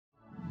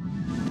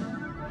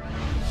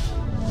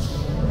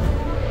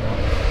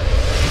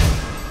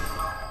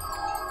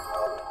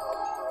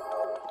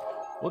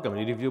Welcome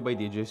to the review by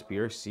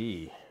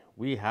Djsprc.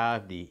 We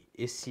have the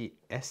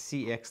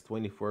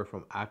SCX24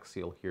 from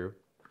Axial here.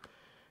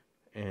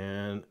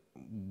 And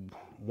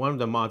one of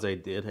the mods I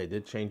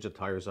did change the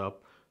tires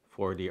up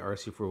for the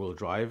RC four-wheel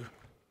drive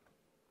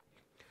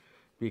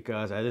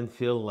because I didn't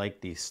feel like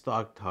the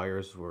stock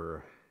tires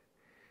were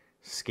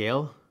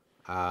scale.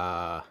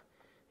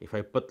 If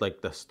I put like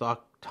the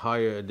stock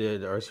tire, the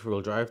RC four-wheel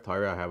drive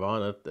tire I have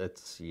on it,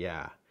 it's,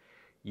 yeah,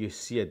 you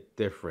see a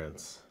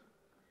difference.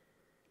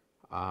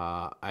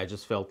 I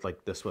just felt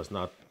like this was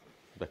not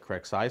the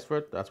correct size for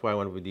it. That's why I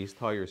went with these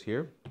tires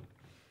here.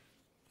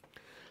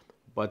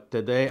 But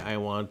today I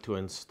want to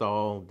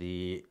install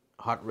the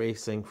hot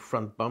racing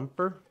front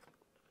bumper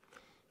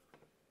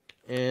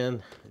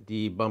and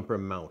the bumper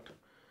mount.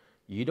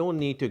 You don't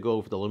need to go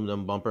with the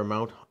aluminum bumper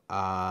mount.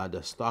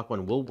 The stock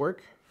one will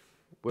work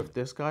with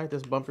this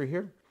bumper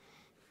here.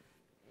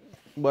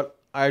 But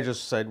I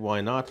just said, why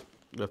not?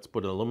 Let's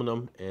put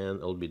aluminum and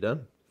it'll be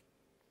done.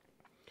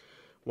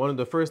 One of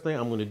the first thing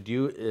I'm going to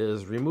do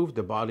is remove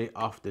the body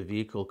off the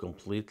vehicle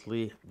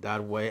completely.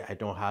 That way I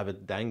don't have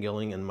it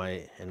dangling in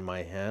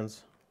my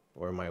hands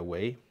or my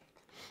way.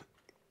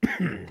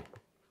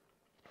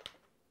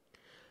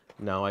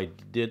 Now I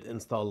did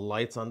install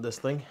lights on this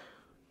thing.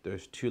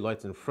 There's 2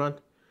 lights in front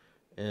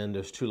and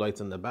there's 2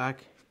 lights in the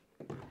back.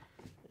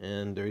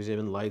 And there's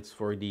even lights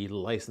for the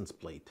license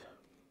plate.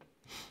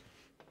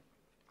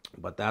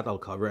 But that I'll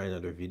cover in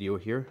another video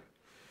here.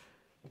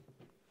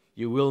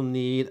 You will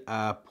need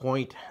a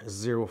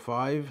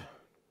 0.05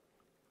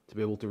 to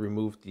be able to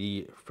remove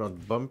the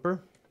front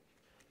bumper.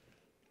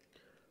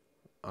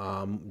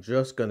 I'm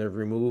just gonna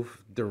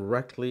remove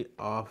directly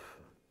off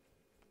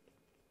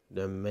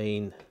the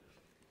main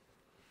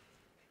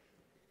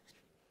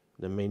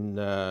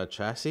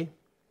chassis.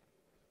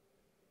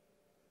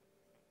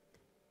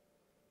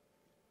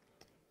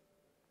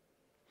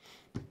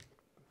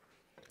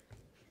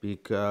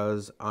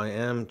 Because I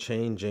am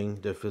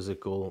changing the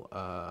physical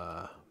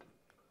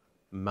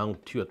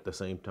mount to at the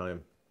same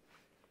time.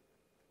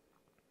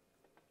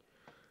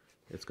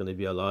 It's going to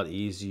be a lot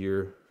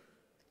easier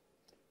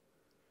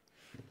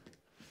to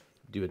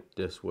do it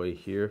this way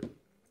here.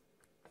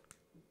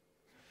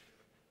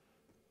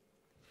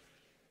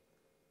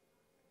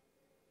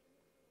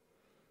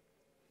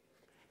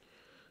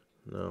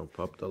 Now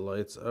pop the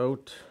lights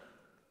out.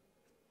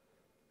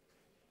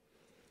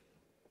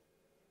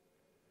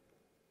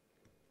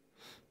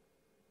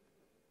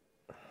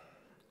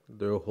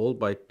 They're held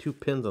by 2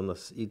 pins on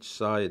each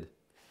side.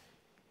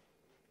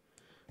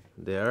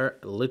 They are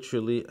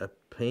literally a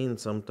pain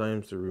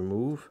sometimes to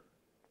remove.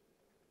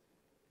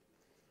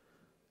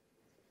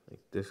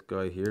 Like this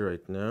guy here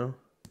right now.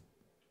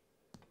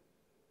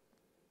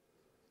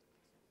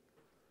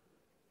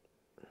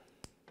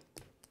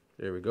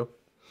 There we go.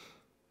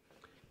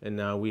 And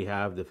now we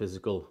have the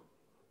physical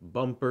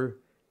bumper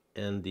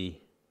and the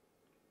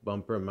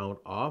bumper mount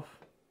off.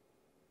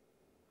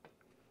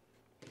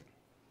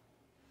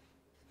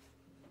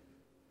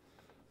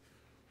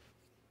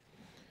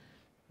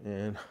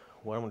 And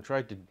what I'm going to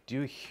try to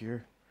do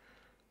here,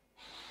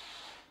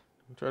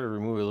 I'm try to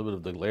remove a little bit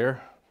of the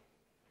glare.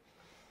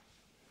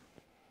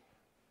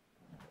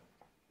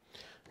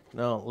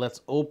 Now let's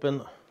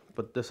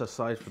put this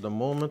aside for the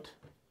moment.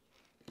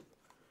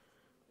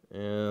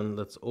 And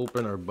let's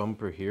open our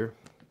bumper here.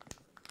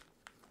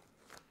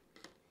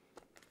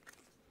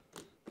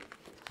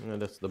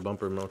 And that's the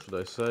bumper mount, should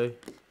I say.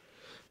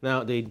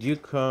 Now they do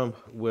come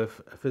with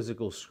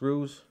physical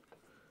screws.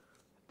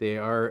 They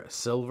are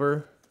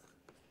silver.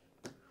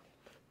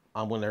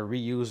 I'm going to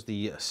reuse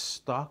the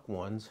stock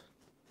ones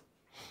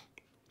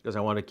because I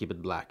want to keep it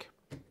black.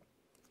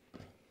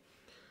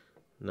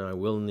 Now I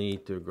will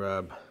need to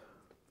grab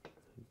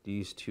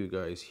these 2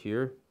 guys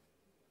here.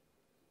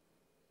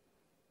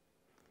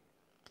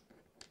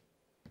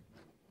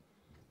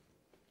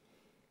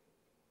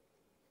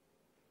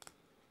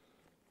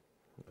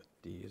 Get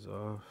these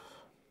off.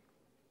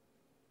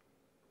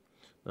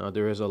 Now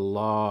there is a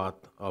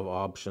lot of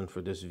option for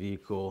this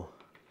vehicle.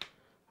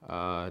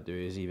 There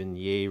is even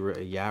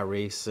Yeah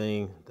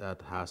Racing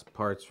that has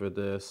parts for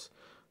this.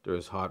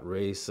 There's Hot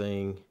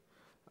Racing.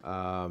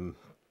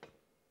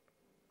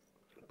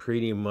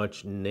 Pretty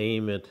much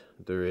name it,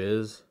 there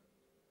is.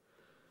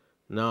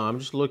 Now I'm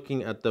just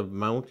looking at the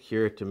mount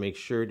here to make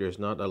sure there's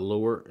not a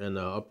lower and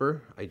an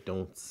upper. I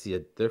don't see a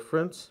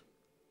difference.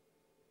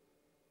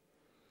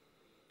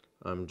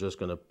 I'm just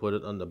gonna put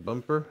it on the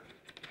bumper.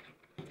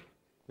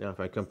 Now if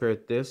I compare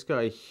this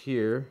guy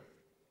here,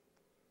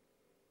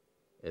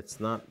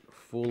 it's not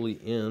fully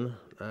in.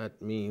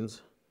 That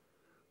means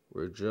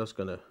we're just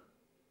gonna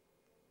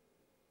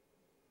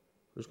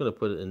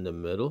put it in the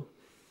middle.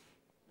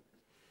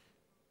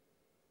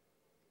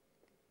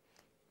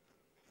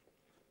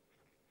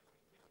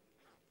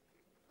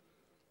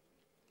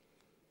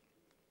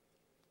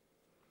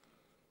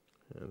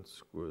 And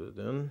screw it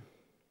in.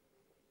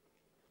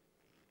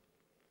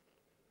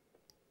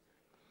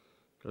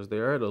 Because they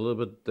are a little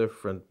bit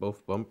different,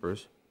 both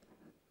bumpers.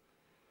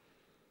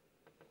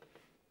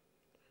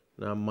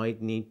 Now I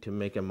might need to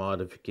make a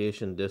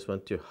modification this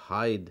one to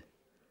hide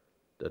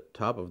the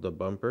top of the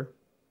bumper,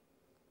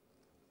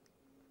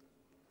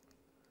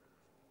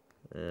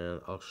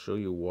 and I'll show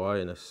you why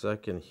in a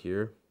second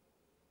here.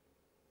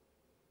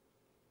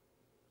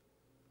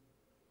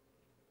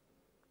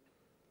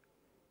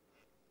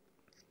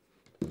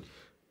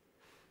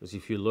 Because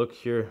if you look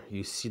here,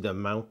 you see the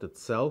mount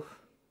itself.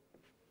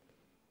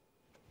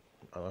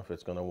 I don't know if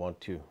it's going to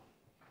want to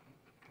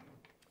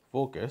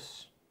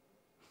focus,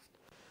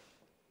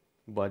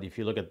 but if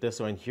you look at this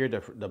one here,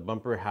 the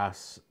bumper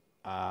has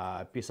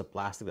a piece of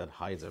plastic that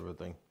hides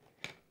everything.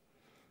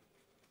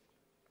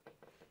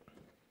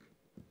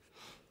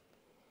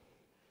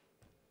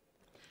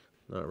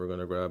 Now we're going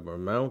to grab our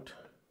mount.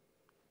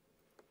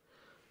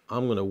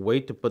 I'm going to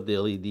wait to put the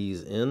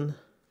LEDs in,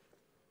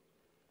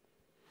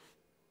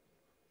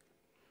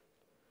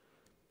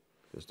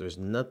 because there's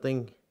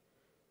nothing.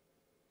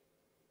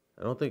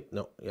 I don't think,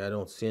 no, yeah, I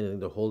don't see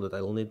anything to hold it.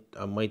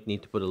 I might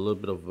need to put a little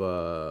bit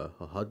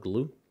of hot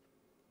glue.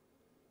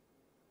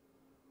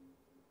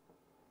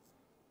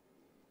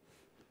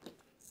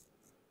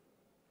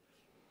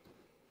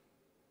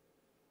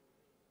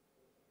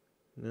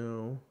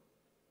 No.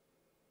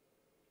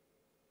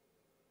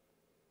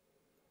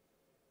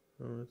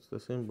 Oh, it's the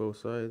same both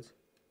sides.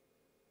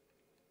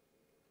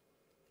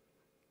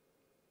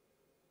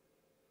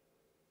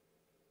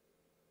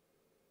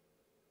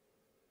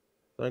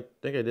 I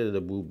think I did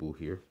a boo-boo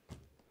here.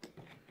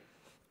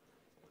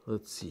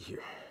 Let's see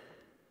here.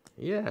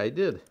 Yeah, I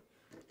did.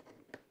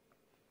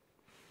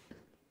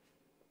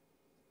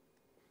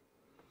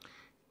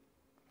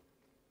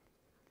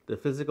 The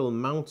physical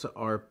mounts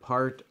are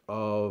part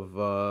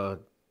of...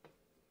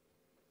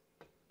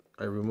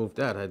 I removed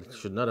that. I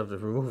should not have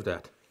removed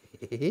that.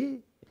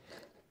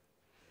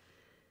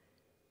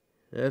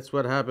 That's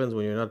what happens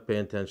when you're not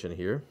paying attention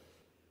here.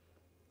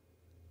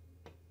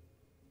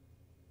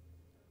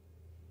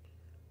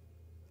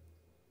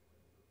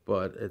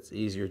 But it's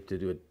easier to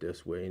do it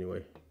this way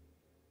anyway.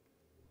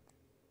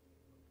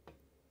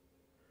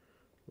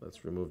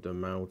 Let's remove the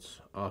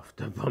mounts off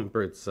the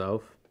bumper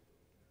itself,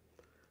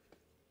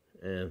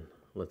 and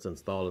let's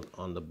install it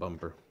on the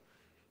bumper.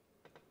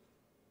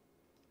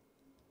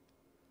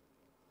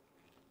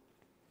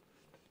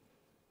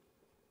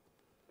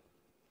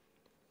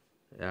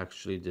 I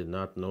actually did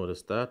not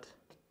notice that.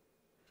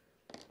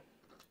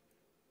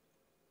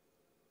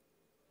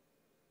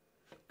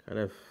 Kind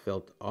of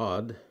felt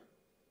odd.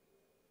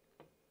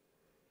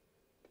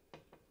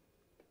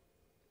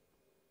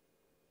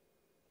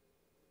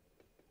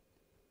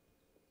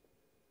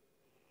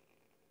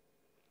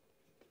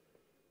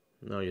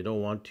 Now you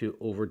don't want to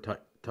over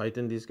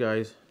tighten these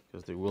guys,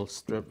 because they will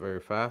strip very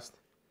fast.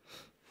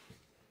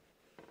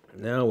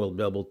 Now we'll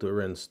be able to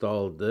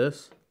reinstall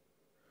this.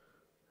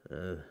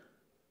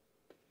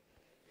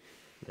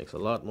 Makes a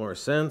lot more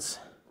sense.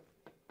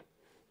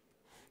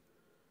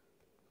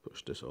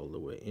 Push this all the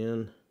way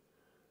in.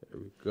 There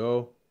we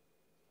go.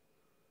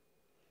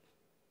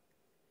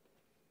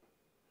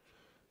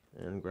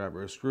 And grab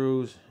our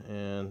screws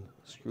and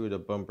screw the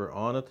bumper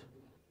on it.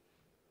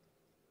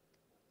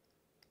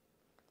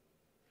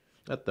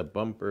 Not the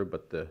bumper,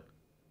 but the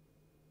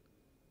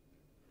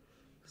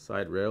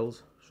side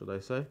rails, should I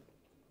say.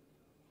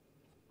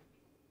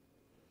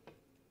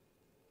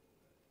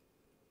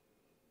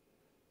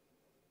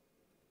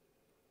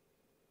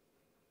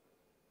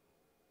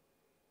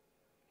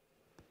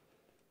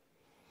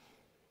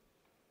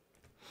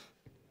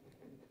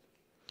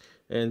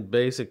 And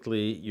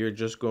basically, you're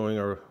just going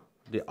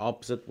the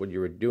opposite what you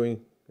were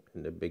doing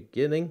in the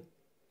beginning.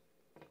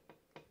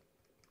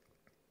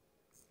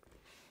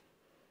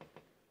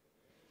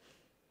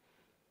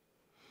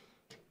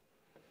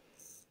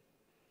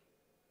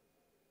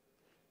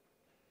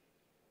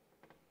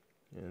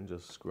 And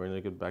just screwing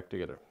it back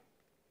together.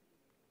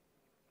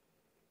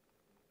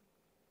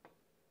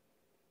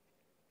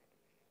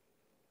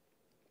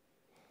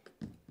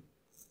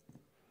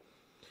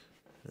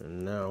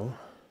 And now,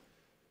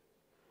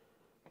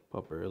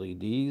 pop our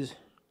LEDs.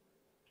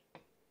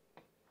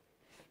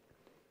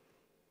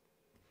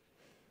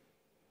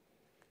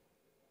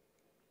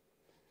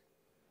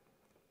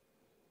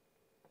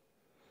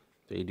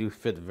 They do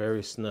fit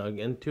very snug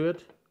into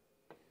it.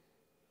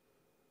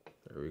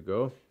 There we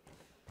go.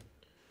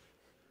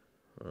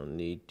 I'll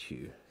need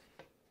to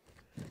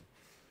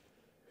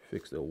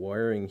fix the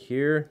wiring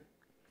here.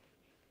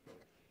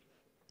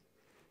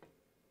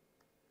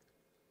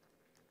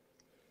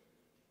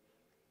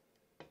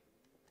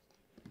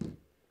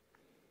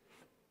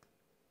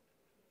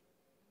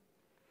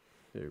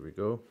 There we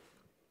go.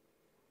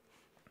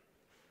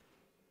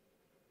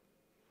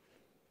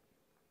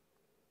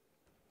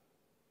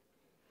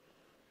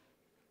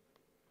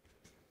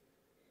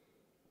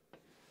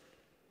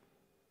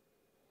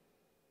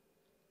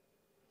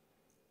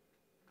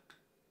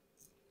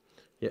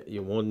 Yeah,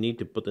 you won't need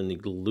to put any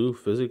glue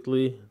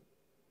physically.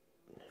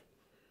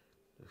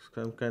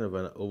 There's kind of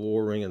an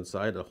O-ring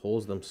inside that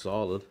holds them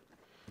solid.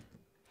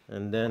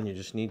 And then you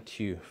just need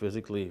to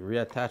physically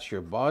reattach your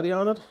body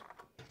on it.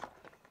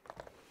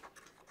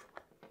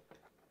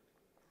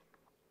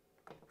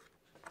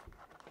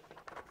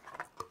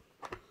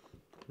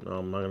 No,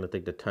 I'm not going to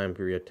take the time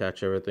to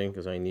reattach everything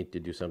because I need to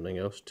do something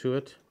else to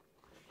it.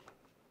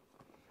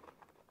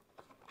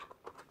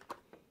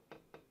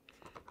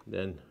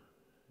 Then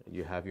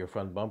you have your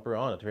front bumper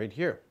on it right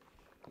here.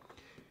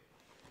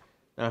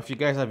 Now, if you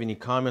guys have any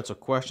comments or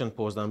questions,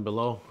 post down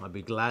below. I'll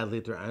be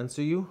gladly to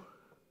answer you.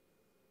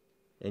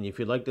 And if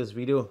you like this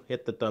video,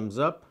 hit the thumbs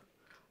up.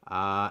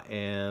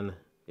 And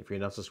if you're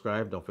not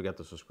subscribed, don't forget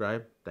to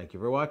subscribe. Thank you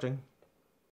for watching.